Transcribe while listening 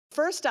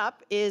First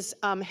up is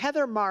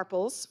Heather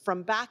Marples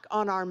from Back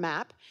on Our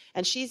Map,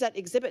 and she's at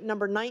exhibit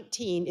number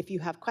 19 if you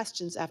have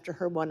questions after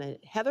her one.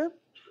 Heather,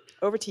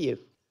 over to you.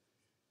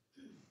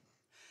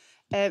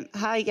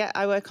 Hi, yeah,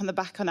 I work on the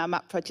Back on Our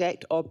Map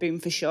project, or Boom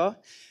for Sure,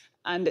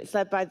 and it's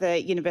led by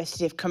the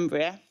University of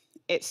Cumbria.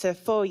 It's a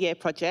 4-year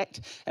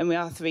project, and we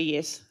are 3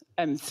 years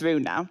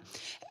through now.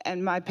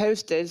 And my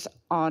poster's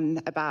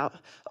on about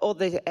all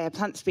the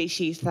plant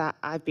species that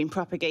I've been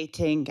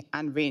propagating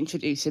and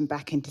reintroducing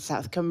back into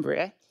South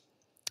Cumbria.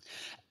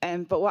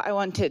 But what I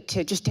wanted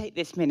to just take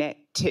this minute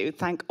to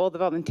thank all the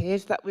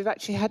volunteers that we've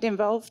actually had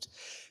involved,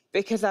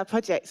 because our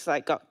project's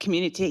got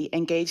community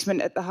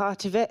engagement at the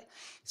heart of it.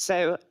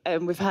 So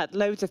we've had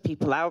loads of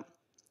people out,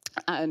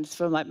 and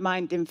from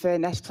minding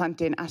furnace,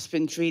 planting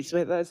aspen trees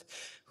with us.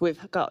 We've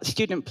got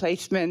student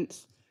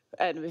placements,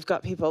 and we've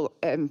got people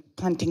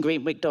planting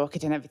green wigged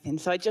orchid and everything.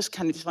 So I just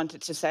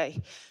wanted to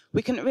say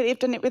we couldn't really have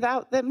done it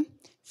without them.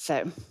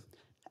 So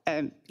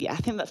yeah, I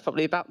think that's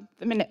probably about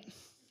the minute.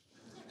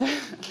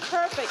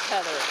 Perfect,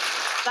 Heather.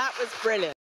 That was brilliant.